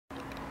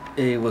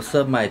Hey, what's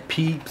up my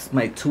peeps,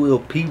 my two little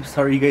peeps?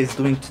 How are you guys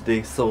doing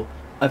today? So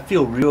I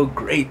feel real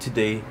great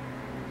today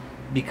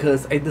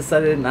because I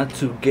decided not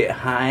to get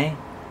high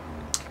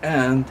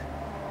and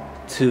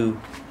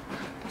to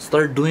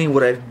start doing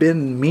what I've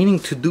been meaning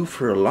to do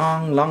for a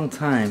long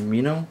time,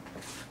 you know?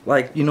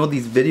 Like, you know,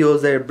 these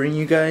videos that I bring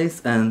you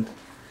guys, and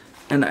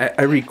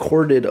I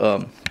recorded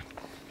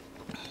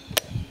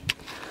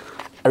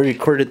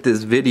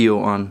this video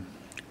on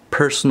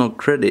personal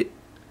credit.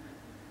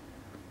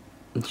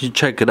 You should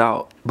check it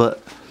out,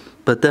 but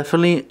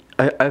definitely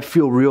I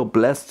feel real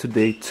blessed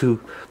today to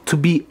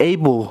be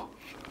able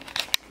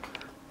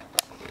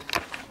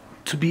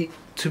to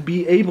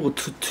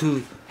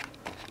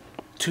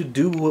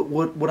do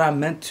what I'm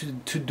meant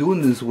to do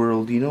in this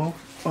world, you know.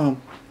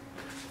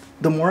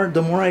 The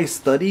more I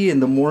study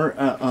and the more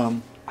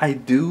I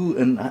do,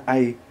 and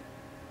I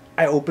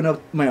open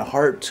up my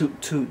heart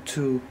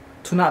to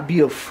not be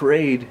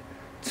afraid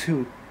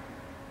to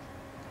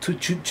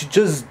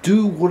just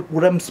do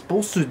what I'm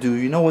supposed to do,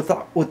 you know,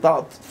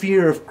 without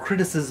fear of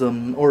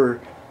criticism or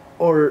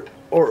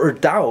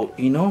doubt,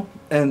 you know,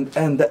 and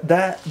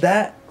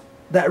that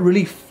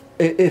really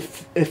it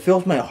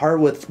fills my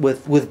heart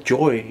with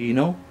joy, you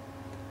know,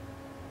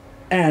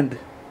 and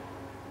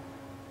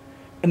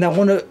I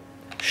want to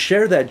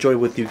share that joy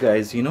with you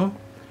guys, you know.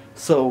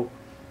 So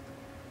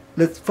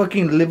let's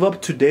fucking live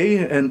up today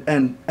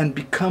and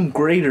become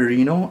greater,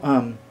 you know.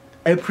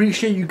 I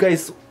appreciate you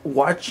guys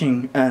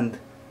watching and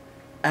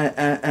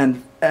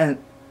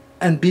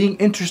being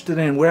interested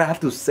in what I have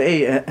to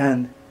say,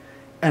 and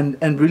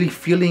really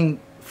feeling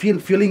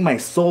my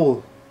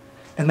soul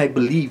and my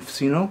beliefs,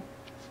 you know.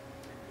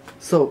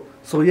 So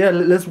yeah,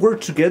 let's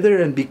work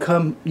together and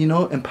become, you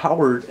know,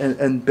 empowered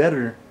and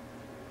better,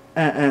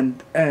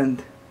 and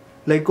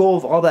let go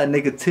of all that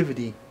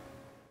negativity.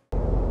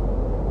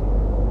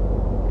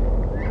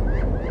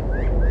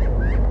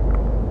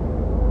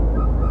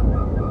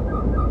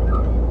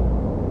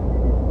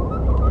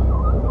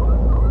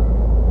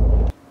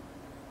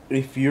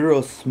 If you're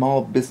a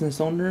small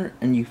business owner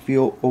and you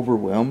feel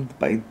overwhelmed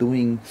by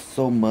doing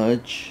so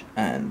much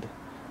and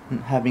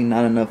having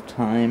not enough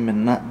time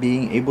and not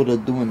being able to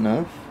do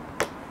enough,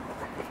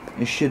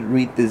 you should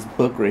read this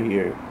book right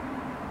here,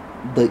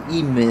 The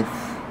E-Myth.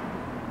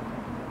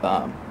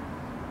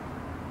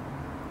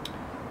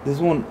 This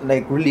one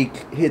like really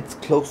hits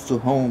close to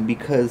home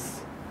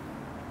because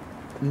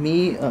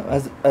me,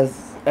 as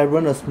I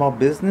run a small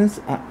business,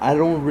 I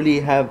don't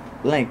really have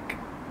like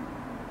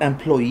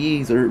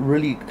employees or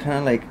really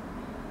kind of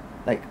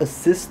like a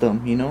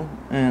system, you know,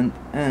 and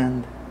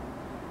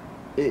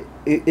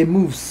it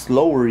moves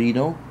slower, you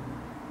know.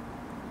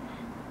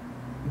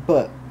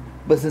 But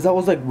since I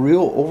was like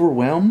real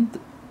overwhelmed,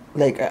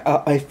 like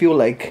I feel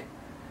like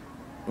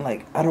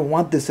I don't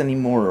want this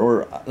anymore,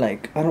 or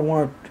like I don't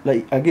want,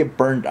 like I get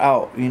burned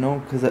out, you know,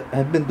 because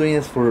I've been doing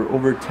this for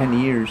over 10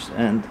 years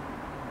and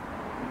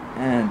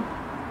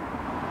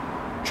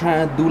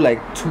trying to do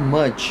like too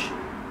much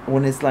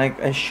when it's like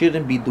I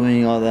shouldn't be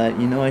doing all that,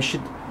 you know. I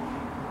should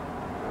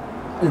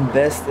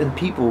invest in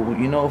people,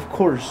 you know, of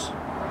course.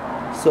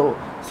 So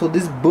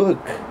this book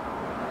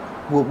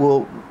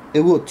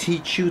will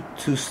teach you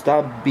to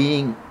stop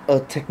being a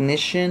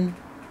technician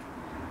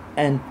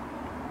and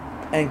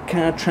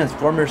kind of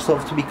transform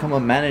yourself to become a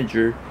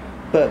manager,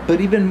 but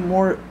even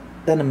more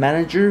than a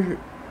manager,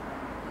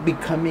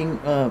 becoming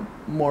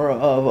more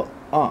of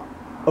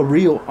a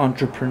real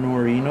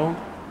entrepreneur, you know.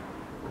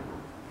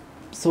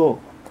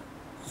 So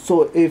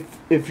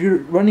if you're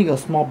running a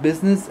small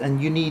business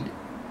and you need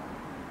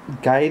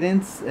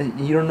guidance and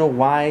you don't know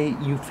why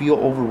you feel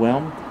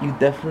overwhelmed, you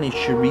definitely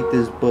should read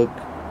this book,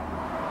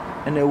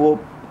 and it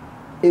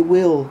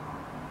will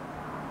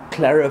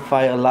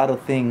clarify a lot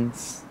of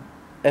things,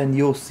 and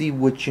you'll see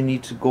what you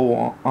need to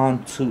go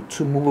on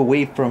to move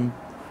away from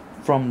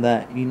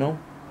that, you know.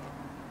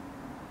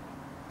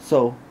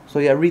 So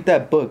yeah, read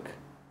that book.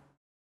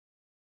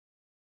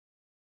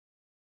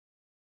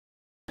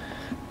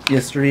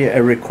 Yesterday I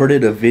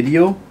recorded a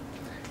video,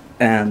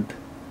 and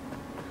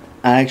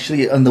I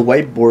actually, on the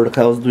whiteboard,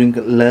 I was doing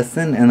a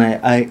lesson, and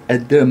I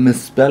did a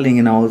misspelling,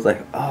 and I was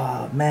like,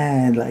 oh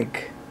man,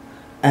 like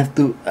I have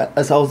to,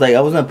 so I was like,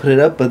 I was gonna put it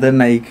up, but then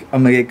like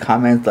I'm gonna get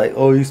comments like,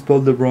 oh, you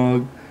spelled it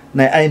wrong.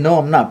 And I know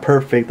I'm not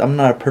perfect, I'm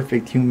not a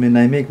perfect human,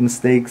 I make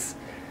mistakes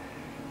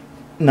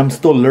and I'm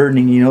still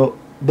learning, you know.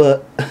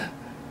 But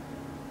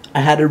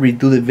I had to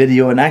redo the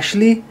video, and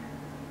actually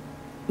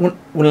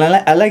when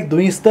I like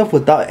doing stuff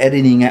without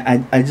editing,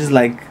 I just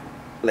like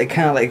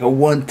kind of like a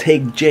one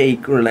take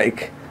Jake, or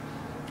like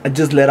I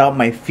just let out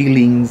my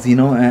feelings, you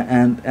know.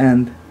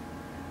 And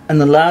a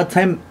lot of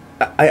time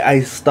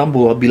I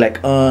stumble, I'll be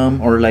like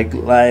or like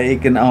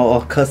and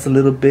I'll cuss a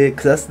little bit,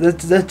 cause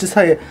that's just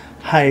how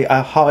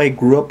I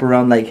grew up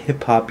around like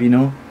hip hop, you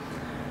know.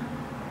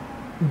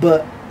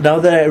 But now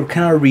that I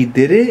kind of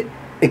redid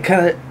it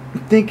kind of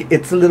think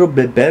it's a little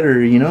bit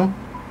better, you know.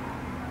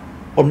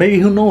 Or maybe,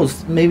 who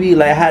knows, maybe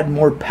like I had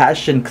more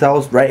passion because I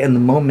was right in the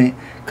moment.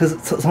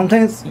 Because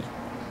sometimes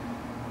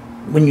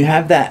when you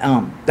have that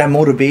that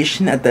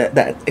motivation at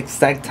that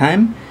exact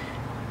time,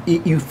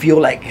 you feel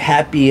like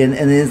happy, and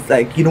it's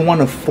like you don't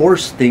want to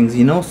force things,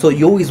 you know, so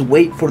you always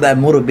wait for that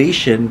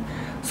motivation.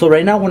 So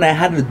right now when I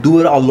had to do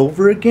it all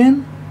over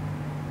again,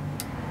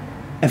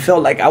 I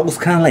felt like I was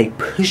kind of like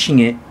pushing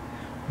it,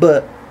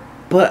 but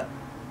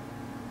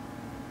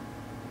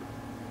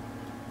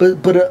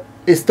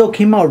it still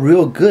came out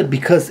real good,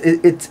 because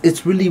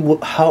it's really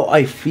how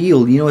I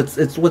feel, you know.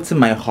 It's what's in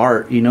my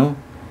heart, you know.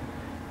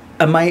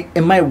 It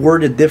might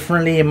word it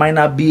differently, it might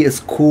not be as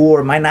cool, or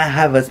it might not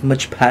have as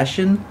much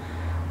passion,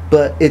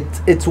 but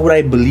it's what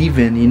I believe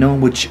in, you know,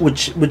 which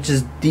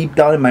is deep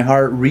down in my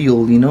heart,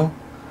 real, you know.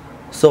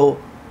 So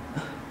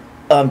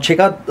check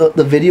out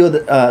the video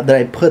that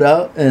I put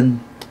out, and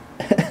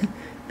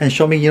and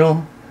show me, you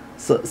know,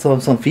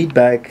 some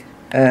feedback.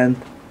 And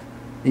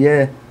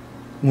yeah,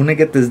 when I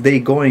get this day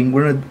going,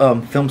 we're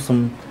gonna film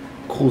some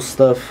cool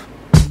stuff.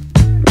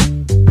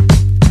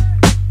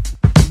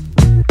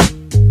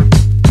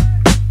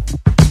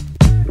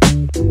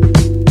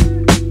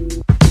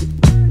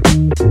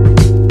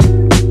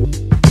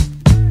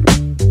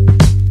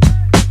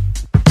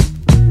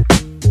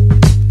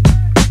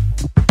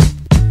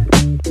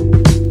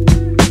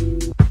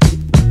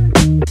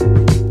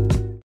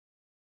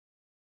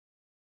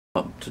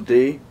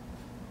 Today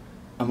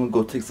I'm gonna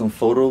go take some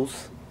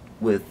photos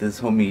with this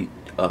homie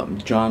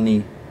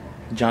Johny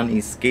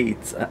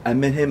Skates. I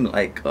met him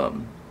like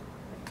a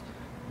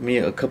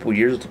couple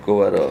years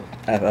ago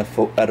at a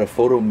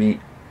photo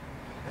meet,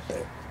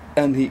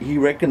 and he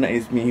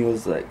recognized me. He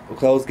was like,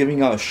 I was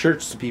giving out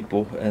shirts to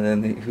people, and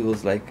then he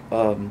was like,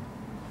 oh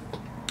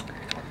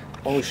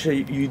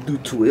shit, you do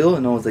Too Ill?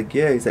 And I was like,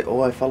 yeah. He's like,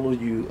 oh, I follow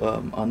you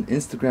on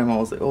Instagram. I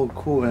was like, oh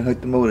cool, and I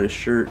hooked him up with a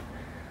shirt.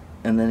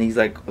 And then he's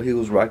like, he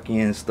was rocking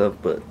it and stuff,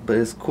 but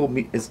it's cool.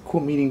 It's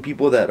cool meeting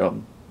people that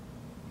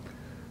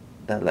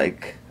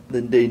like,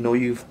 then they know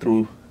you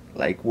through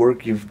like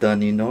work you've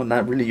done, you know,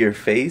 not really your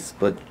face,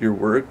 but your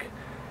work,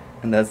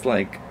 and that's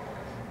kind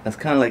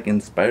of like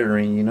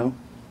inspiring, you know.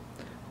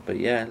 But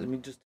yeah, let me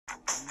just.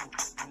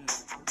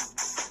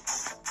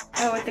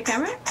 Oh, with the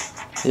camera?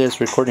 Yeah,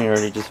 it's recording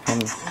already. Just film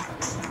me,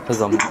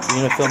 cause you're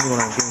gonna film me when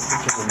I'm getting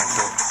pictures of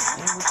myself.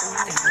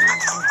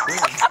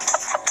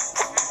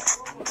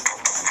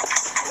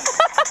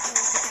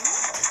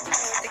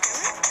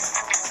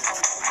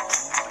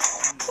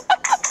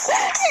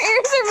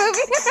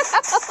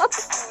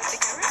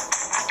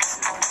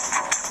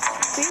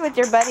 See, with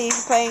your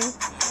buddies playing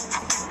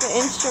the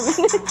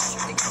instrument.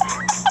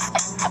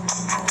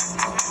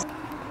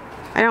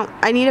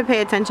 I need to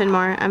pay attention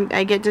more.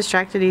 I get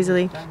distracted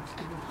easily.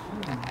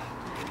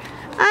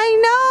 I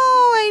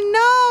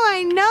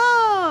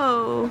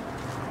know.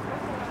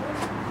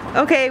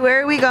 Okay,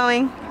 where are we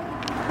going?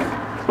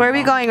 Where are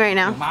we going right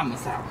now? Your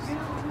mama's house.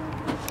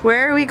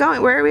 Where are we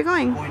going? Where are we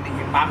going? Going to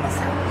your mama's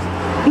house.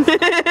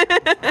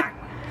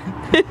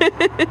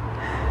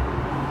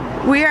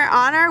 We are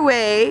on our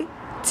way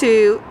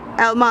to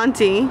El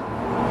Monte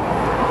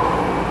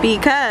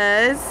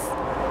because,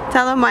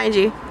 tell him, YG.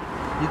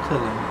 You tell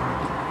him.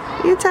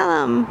 You tell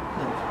him.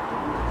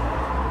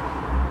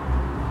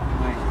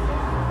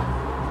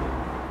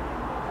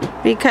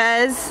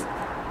 Because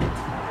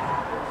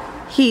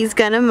he's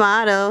gonna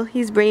model.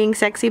 He's bringing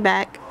sexy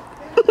back.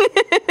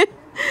 It's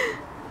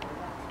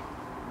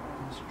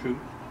true.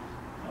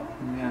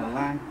 You gotta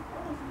lie.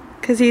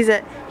 Cause he's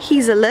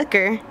a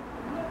looker.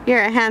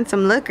 You're a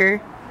handsome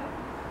looker.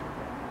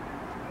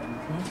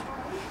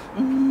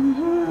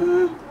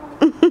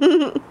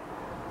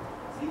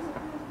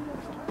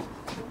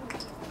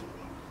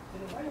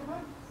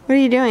 What are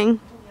you doing?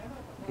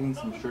 Getting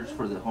some shirts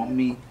for the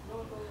homie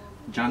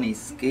Johny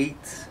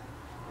Skates.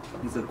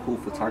 He's a cool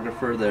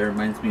photographer that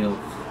reminds me of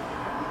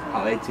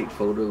how I take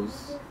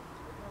photos.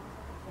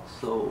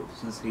 So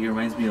since he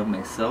reminds me of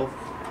myself,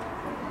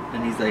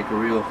 and he's like a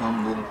real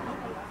humble,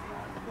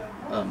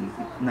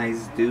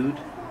 nice dude,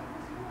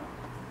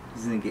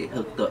 he's gonna get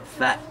hooked up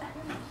fat.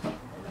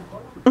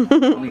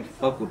 Only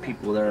fuck with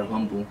people that are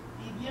humble.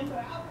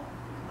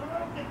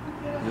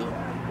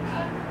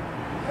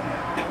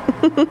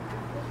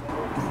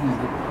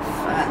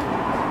 Fat.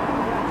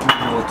 I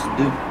don't know what to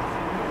do.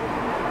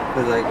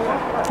 Cause like,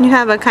 you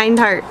have a kind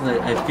heart.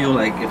 I feel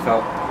like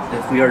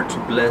if we are to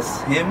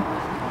bless him,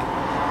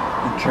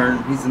 in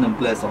turn he's gonna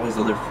bless all his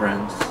other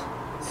friends.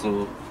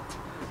 So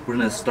we're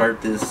gonna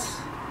start this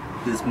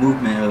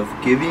movement of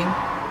giving,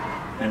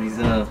 and he's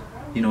gonna,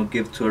 you know,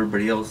 give to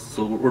everybody else.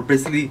 So we're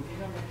basically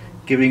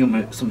giving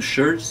him some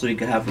shirts so he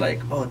can have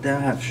like, oh, damn,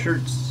 I have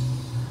shirts.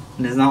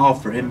 And it's not all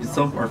for him,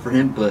 some are for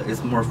him, but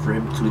it's more for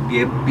him to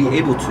be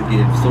able to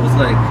give. So it's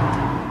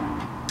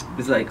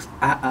like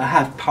I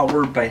have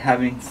power by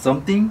having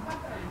something,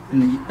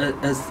 and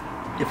as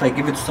if I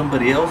give it to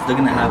somebody else, they're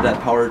gonna have that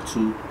power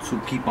to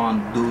keep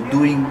on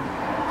doing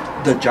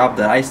the job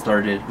that I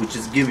started, which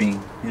is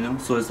giving, you know.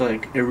 So it's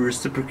like it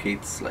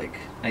reciprocates. Like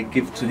I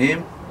give to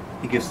him,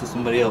 he gives to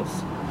somebody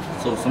else.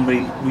 So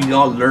we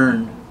all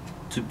learn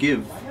to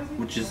give,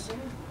 which is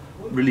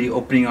really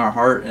opening our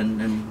heart and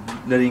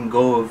letting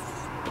go of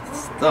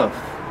stuff,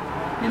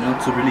 you know,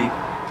 to really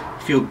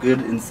feel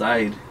good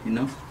inside, you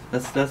know.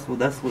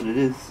 That's what it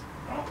is.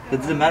 It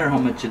doesn't matter how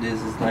much it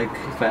is. It's like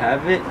if I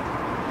have it,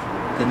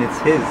 then it's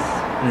his,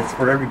 and it's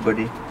for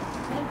everybody.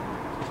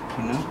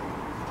 You know.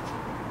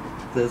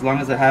 So as long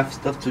as I have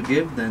stuff to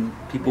give, then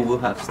people will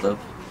have stuff.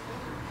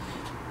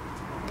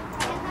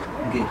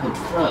 Get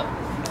hooked up.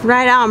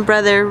 Right on,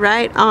 brother.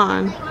 Right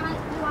on.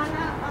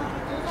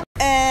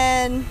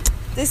 And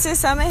this is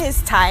some of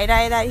his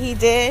tie-dye that he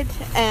did,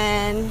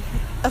 and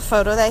a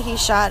photo that he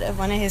shot of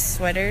one of his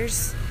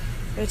sweaters,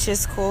 which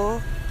is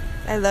cool.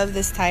 I love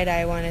this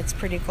tie-dye one. It's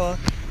pretty cool.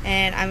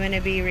 And I'm going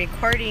to be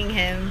recording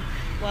him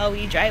while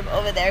we drive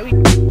over there.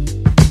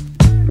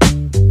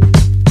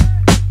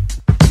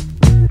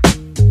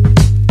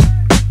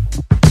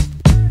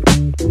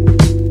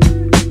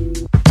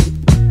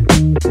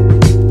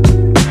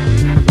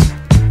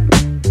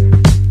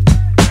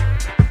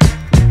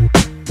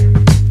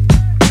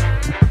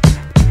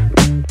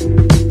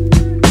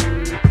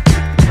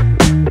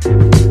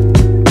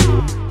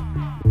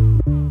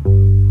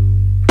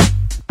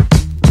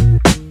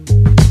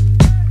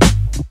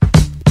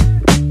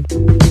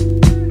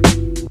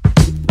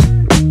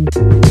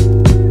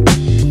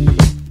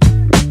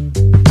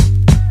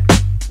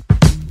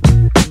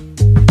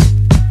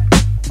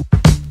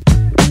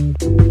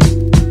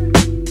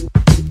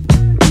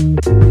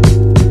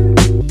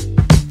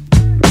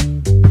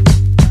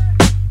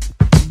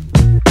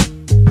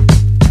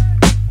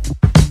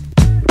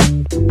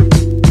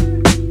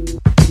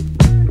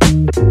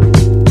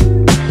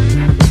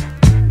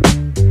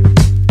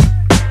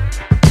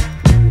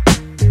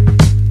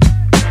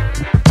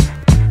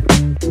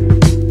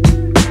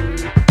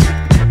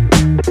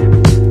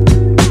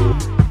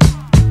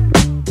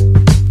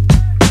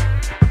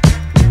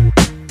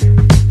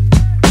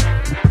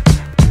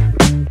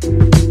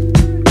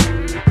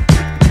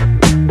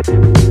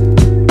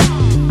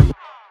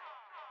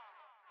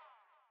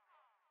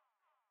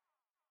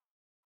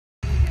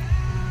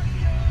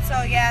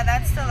 So yeah,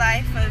 that's the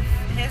life of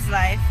his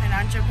life, an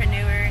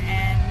entrepreneur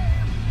and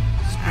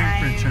Screen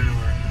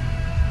Printreneur.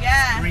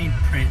 Yeah. Screen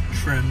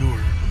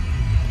Printreneur.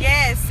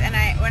 Yes, and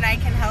when I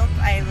can help,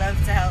 I love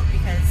to help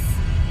because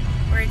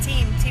we're a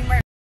team,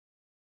 teamwork.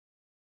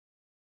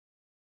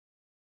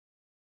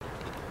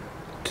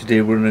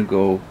 Today we're gonna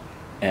go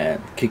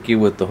and kick it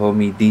with the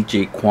homie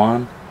DJ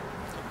Kaunn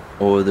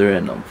over there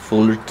in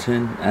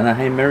Fullerton,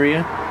 Anaheim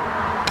area.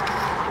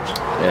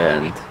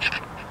 And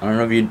I don't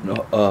know if you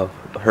know,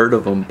 heard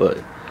of him,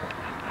 but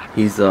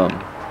he's Supper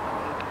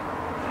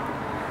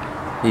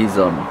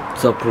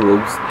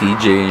Oaks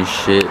DJ and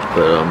shit.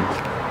 But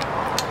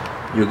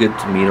you'll get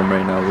to meet him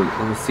right now.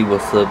 We'll see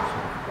what's up.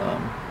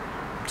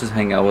 Just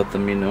hang out with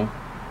him, you know,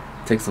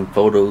 take some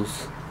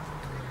photos.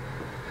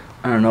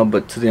 I don't know,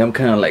 but today I'm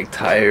kind of like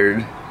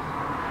tired.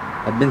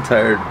 I've been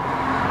tired.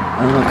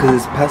 I don't know, cause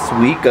this past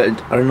week I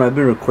don't know. I've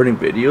been recording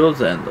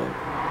videos and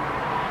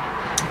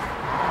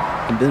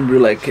I've been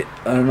real like,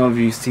 I don't know if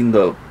you've seen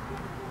the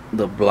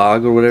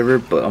blog or whatever,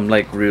 but I'm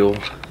like real,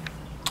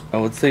 I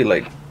would say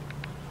like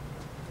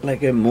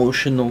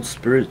emotional,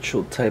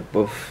 spiritual type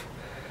of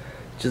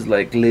just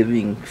like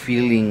living,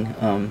 feeling,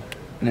 and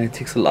it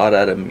takes a lot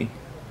out of me.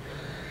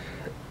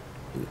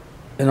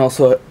 And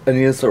also I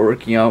need to start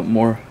working out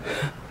more.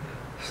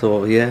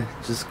 So yeah,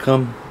 just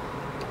come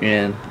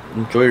and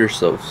enjoy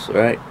yourselves,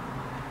 alright?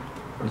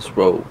 Let's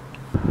roll.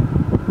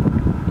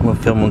 I'm gonna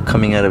film him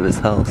coming out of his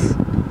house.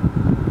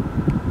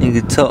 You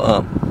can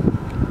tell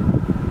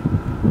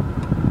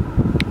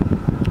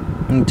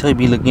he'd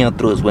be looking out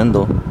through his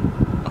window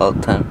all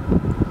the time.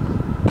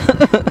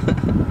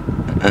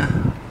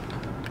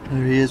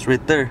 There he is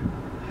right there.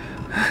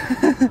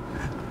 I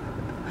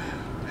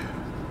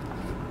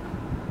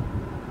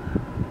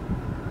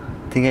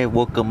think I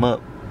woke him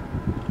up.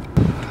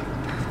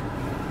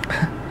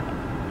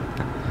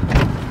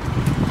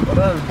 What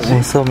up, G?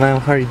 What's up, man?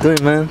 How are you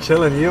doing, man?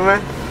 Chilling, you,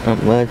 man?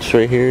 Not much,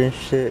 right here and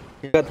shit.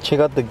 You got to check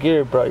out the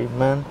gear I brought you,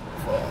 man.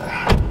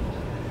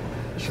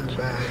 Shit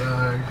bad,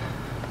 dog.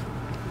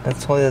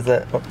 That's why there's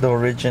the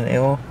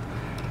original.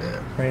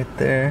 Yeah. Right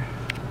there.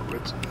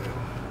 Original.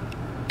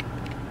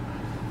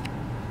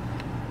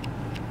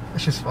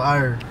 That's just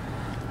fire.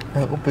 I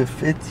hope it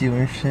fits you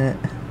and shit.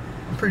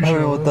 I'm pretty I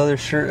sure. with the other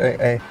shirt,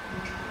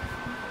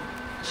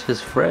 it's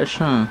just fresh,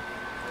 huh?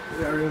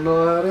 You already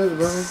know how it is,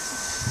 bro.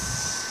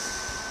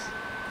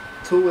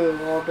 Two-wheel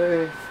all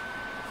day.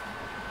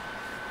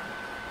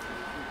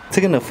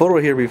 Taking a photo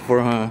here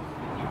before, huh?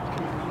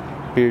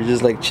 You're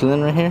just like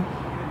chilling right here?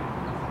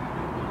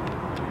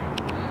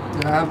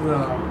 Yeah, I have the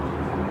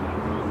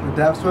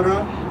dab sweater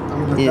on. I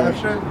mean the dab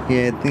shirt.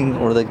 Yeah, I think,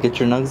 or like get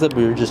your nugs up, but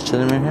you're just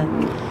chilling right here.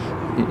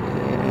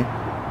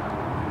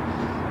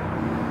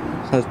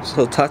 Yeah.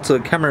 So talk to the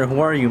camera. Who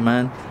are you,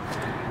 man?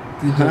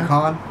 DJ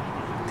Kaunn.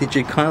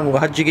 DJ Kaunn. Well,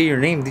 how'd you get your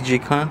name, DJ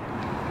Kaunn?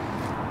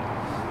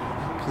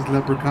 Just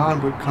leprechaun,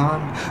 but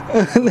Kaunn.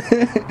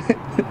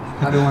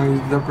 I didn't want to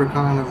use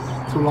leprechaun. It was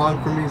too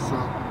long for me, so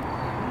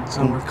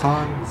I went with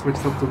Kaunn.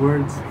 Switched up the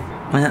words.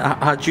 Man,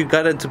 how'd you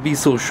got it to be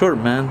so short,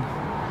 man?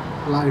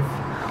 Life.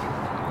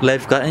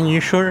 Life gotten you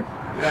short?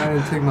 Yeah, I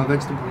didn't take my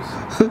vegetables.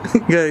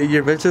 You got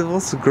your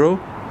vegetables to grow?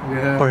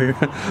 Yeah. Or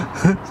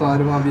So I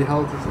didn't want to be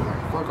healthy. So I'm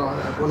like, fuck all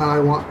that. Well, now I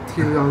want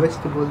to eat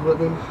vegetables, but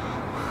then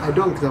I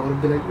don't because I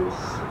want to be like this.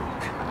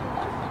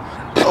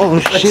 oh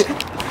shit!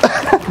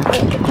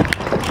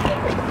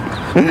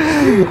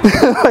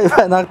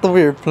 I knocked over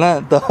your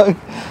plant, dog.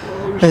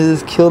 I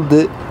just killed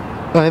it.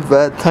 My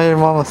bad. Tell your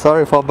mama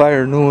sorry if I'll buy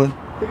her a new one.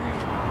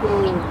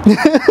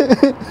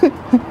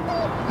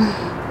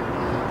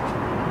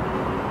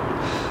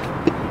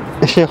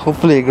 Shit,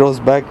 hopefully it grows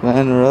back,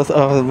 man, or else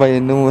I'll buy a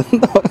new one.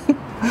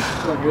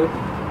 Not good.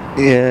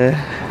 Yeah.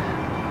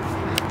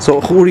 So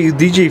who do you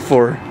DJ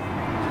for?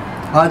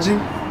 Haji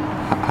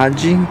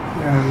Haji?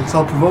 and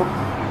Self-Provoke.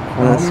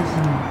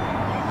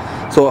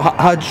 So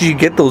how'd you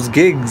get those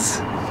gigs?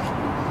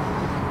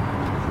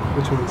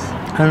 Which ones?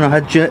 I don't know.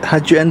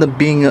 How'd you end up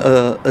being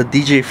a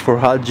DJ for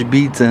Haji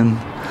Beats and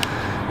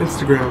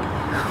Instagram.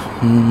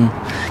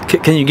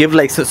 Can you give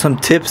like some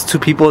tips to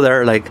people that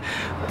are like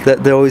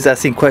that they're always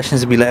asking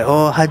questions and be like,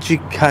 oh, how do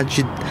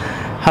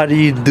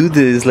you do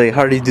this? Like,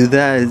 how do you do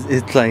that?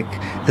 It's like,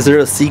 is there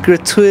a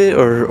secret to it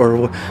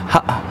or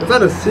how? It's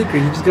not a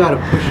secret. You just gotta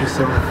push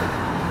yourself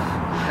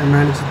and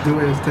manage to do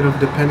it instead of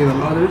depending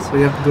on others. So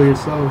you have to do it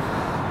yourself.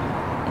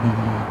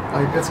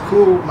 Like it's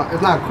cool.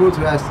 It's not cool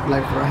to ask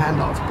like for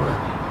handouts, but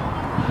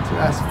to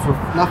ask for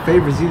not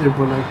favors either,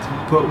 but like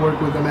to put work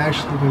with them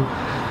actually when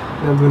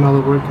they're doing all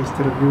the work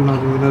instead of you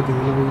not doing nothing.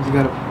 You know, you just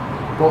gotta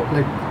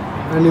like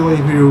anyone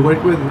who you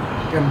work with, you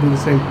gotta do the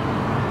same.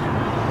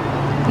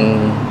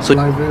 So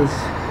life is.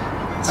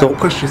 So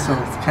push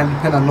yourself. Can't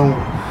depend on no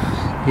one.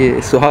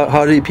 Yeah. So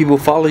how do people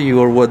follow you,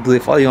 or what do they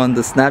follow you on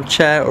the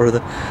Snapchat or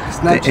the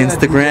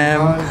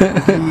Instagram?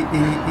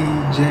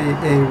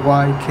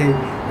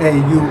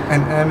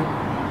 DJKAUNN,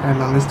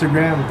 and on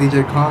Instagram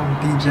DJ Kaunn,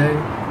 DJ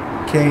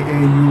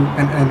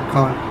Kaunn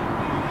Kaunn.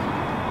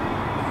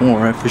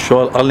 Alright, for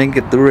sure. I'll link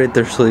it through right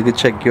there so they can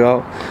check you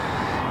out.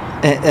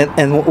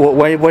 And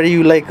why do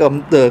you like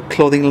the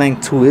clothing line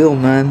Too Ill,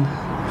 man?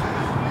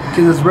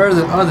 Because it's rarer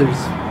than others.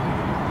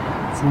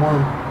 It's more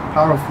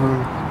powerful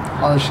than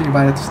all the shit you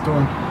buy at the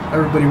store.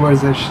 Everybody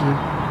wears that shit.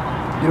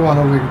 You don't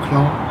want to look like a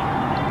clone.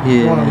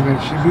 Yeah. You want to look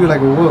like shit. Be like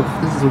a wolf.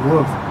 This is a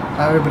wolf.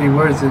 Not everybody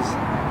wears this.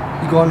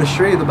 You go on the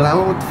street, they'll be like,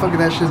 oh, what the fuck is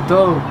that shit's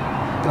dope?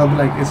 They'll be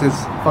like, it says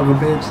fuck a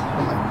bitch.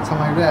 I'm like,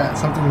 something like that.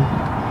 Something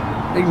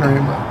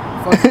ignorant, but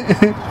fuck.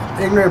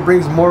 Ignorant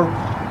brings more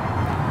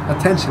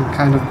attention,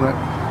 kind of, but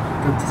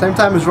at the same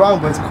time it's wrong,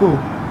 but it's cool.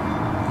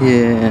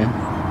 Yeah.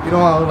 You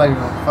don't want to look like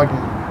a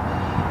fucking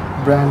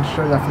brand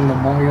shirt that from the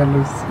mall. You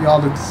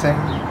all look the same.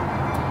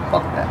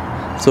 Fuck that.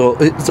 So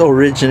it's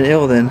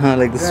original then, huh?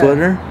 Like the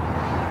sweater?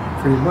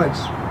 Pretty much.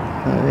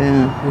 Oh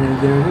yeah. Yeah,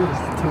 there it is.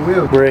 Too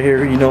Ill. We're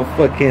here, you know,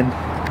 fucking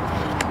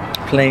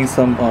playing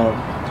some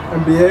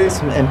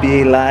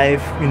NBA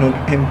live. You know,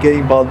 him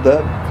getting balled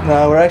up.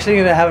 No, we're actually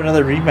gonna have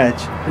another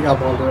rematch. He got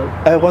balled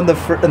up. I won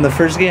in the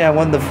first game. I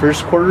won the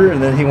first quarter,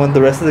 and then he won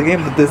the rest of the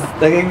game. But this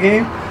second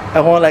game,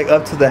 I won like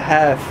up to the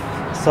half.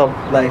 So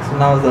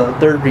now it's the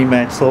third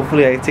rematch. So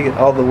hopefully I take it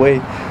all the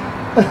way.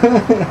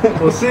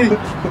 We'll see.